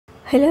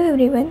Hello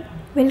everyone,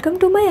 welcome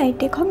to my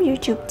iTechHub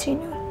YouTube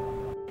channel.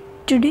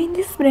 Today in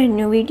this brand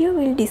new video,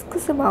 we'll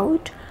discuss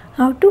about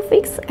how to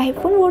fix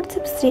iPhone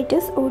WhatsApp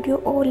status audio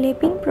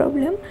overlapping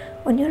problem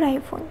on your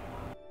iPhone.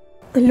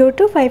 A lot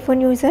of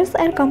iPhone users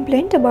are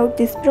complaining about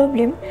this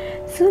problem,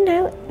 so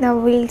now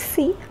we'll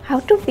see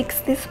how to fix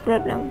this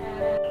problem.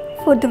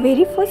 For the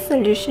very first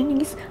solution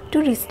is to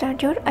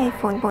restart your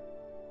iPhone.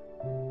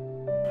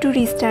 To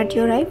restart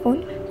your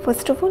iPhone,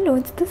 first of all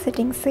launch the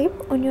settings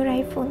app on your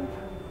iPhone.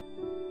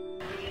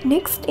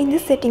 Next, in the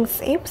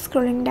settings app,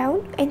 scrolling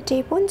down and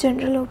tap on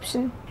general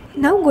option.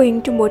 Now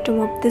going to bottom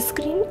of the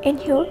screen and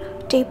here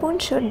tap on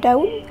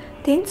shutdown,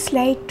 then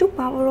slide to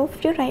power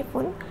off your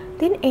iPhone,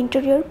 then enter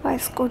your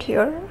passcode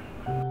here.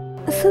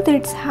 So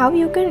that's how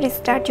you can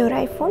restart your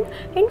iPhone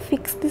and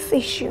fix this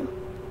issue.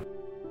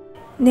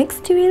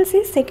 Next you will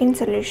see second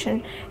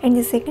solution, and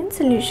the second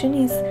solution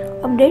is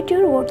update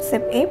your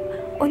WhatsApp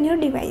app on your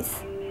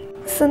device.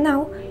 So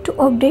now to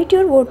update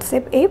your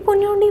WhatsApp app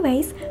on your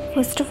device,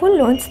 first of all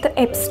launch the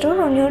App Store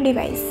on your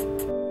device.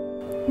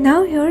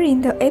 Now here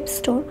in the App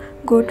Store,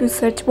 go to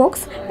search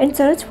box and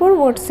search for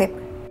WhatsApp.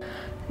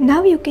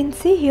 Now you can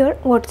see here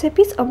WhatsApp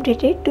is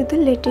updated to the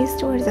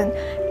latest version.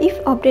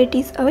 If update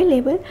is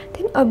available,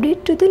 then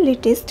update to the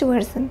latest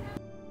version.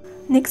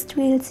 Next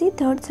we will see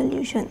third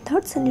solution.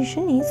 Third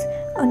solution is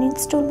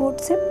uninstall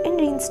WhatsApp and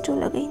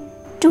reinstall again.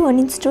 To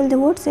uninstall the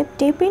WhatsApp,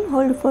 tap and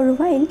hold for a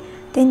while,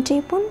 then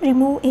tap on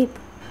remove app.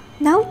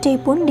 Now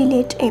tap on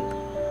delete app.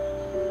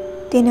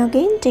 Then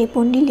again tap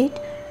on delete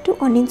to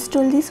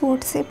uninstall this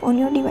WhatsApp on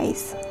your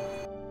device.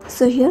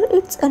 So here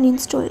it's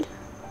uninstalled.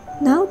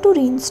 Now to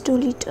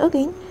reinstall it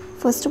again,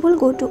 first of all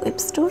go to App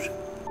Store.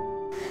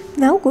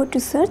 Now go to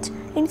search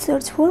and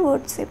search for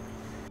WhatsApp.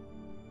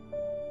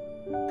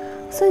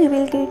 So you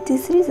will get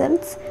these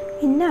results,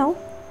 and now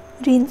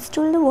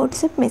reinstall the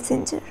WhatsApp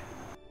Messenger.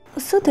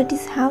 So that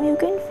is how you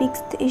can fix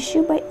the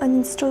issue by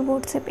uninstall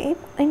WhatsApp app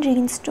and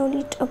reinstall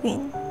it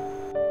again.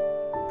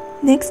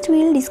 Next we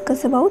will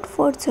discuss about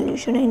fourth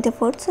solution, and the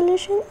fourth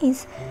solution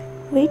is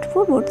wait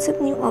for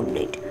WhatsApp new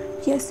update.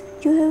 Yes,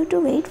 you have to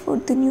wait for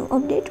the new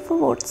update for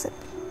WhatsApp.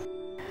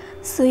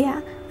 So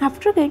yeah,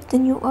 after get the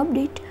new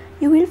update,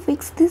 you will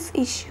fix this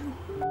issue.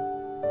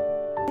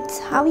 That's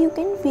how you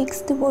can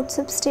fix the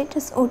WhatsApp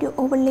status audio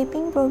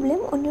overlapping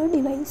problem on your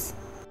device.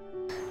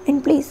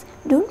 And please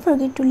don't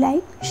forget to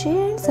like,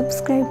 share and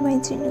subscribe my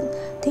channel.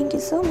 Thank you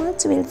so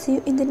much. We'll see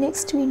you in the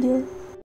next video.